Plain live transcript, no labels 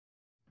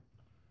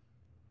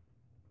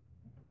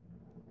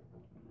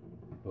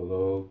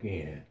Hello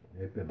again.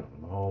 It's been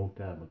a long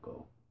time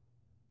ago.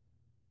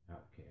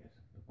 Outcast,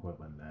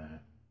 Appointment 9,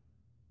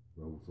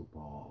 Rosa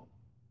Parks,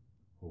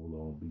 Hold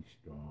On, Be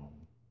Strong,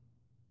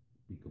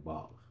 Speaker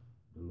Box,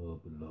 The Love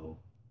Below,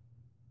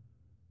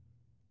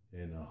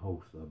 and a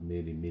host of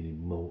many, many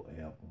more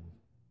albums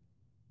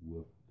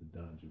with the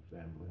Dungeon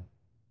family.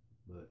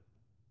 But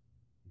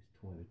it's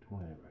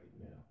 2020 right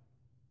now.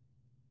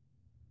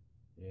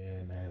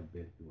 And I have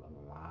been through a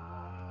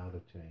lot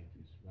of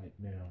changes. Right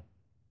now,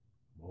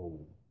 I'm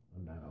old.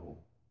 I'm not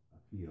old. I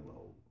feel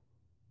old.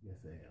 Yes,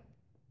 I am.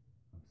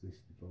 I'm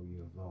 64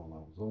 years old. I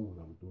was old.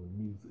 I was doing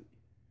music.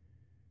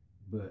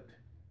 But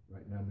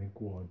right now I'm in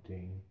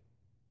quarantine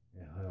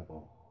and I have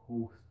a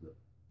host of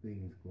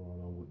things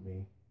going on with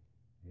me.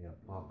 I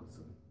have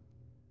Parkinson.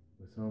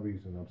 For some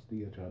reason, I'm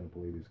still trying to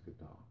play this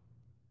guitar.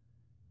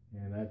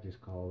 And I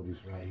just call this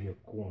right here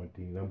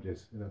quarantine. I'm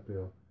just sitting up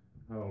there.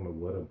 I don't know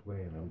what I'm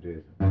playing. I'm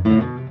just...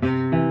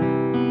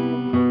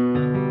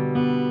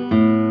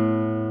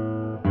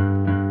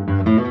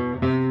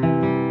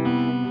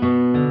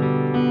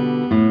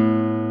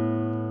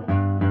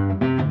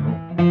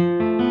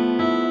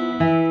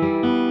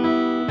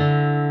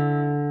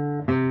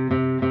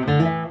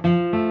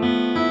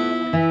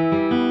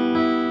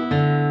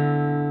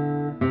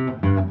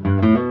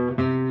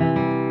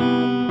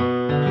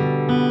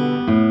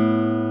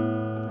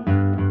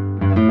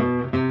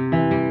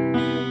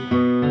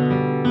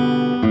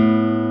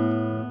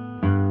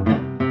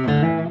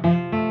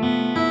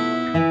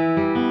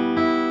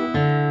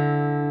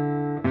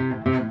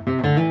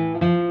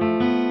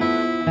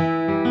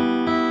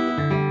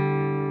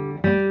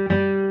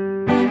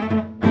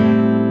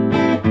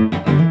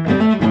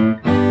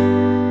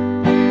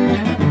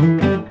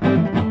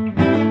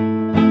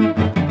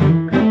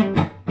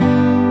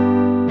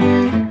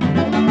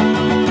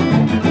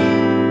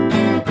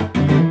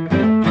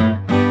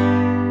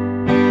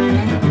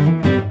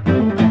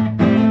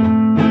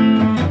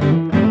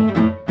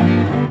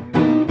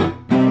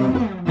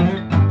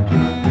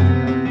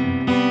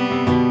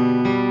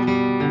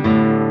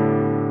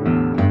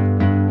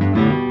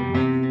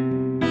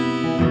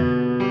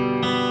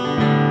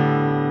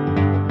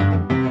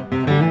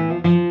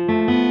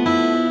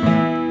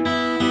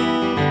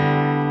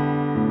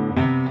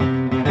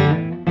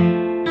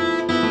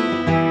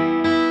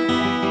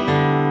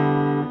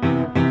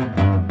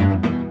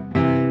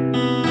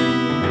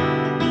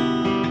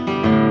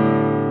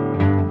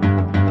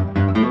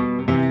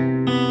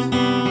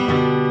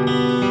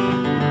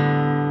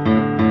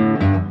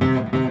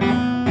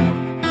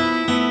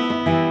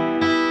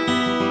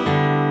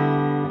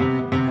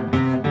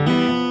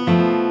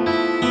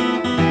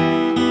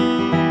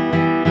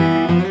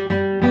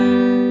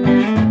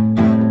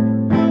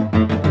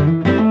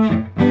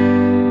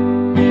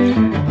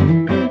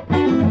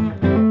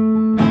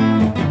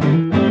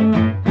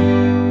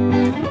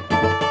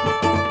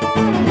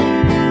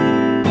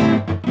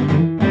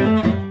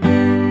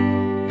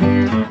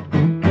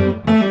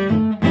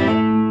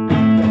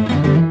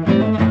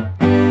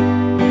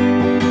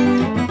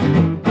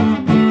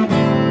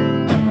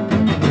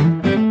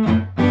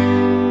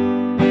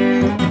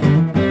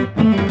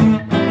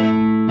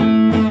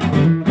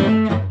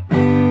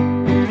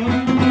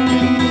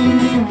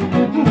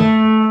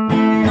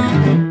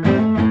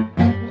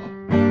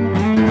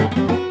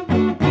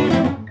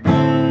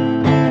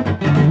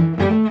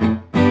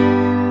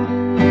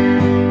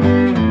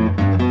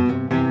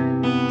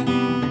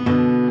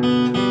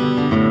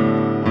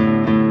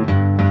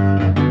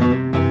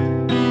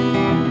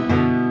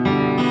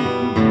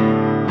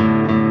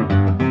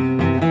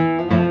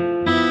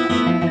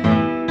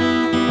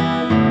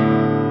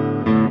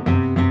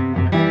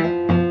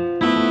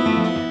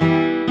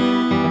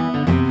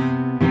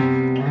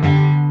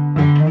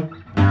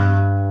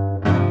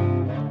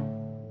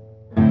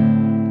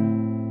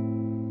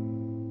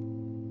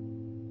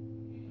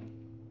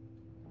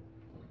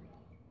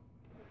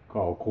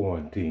 called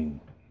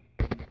Quarantine.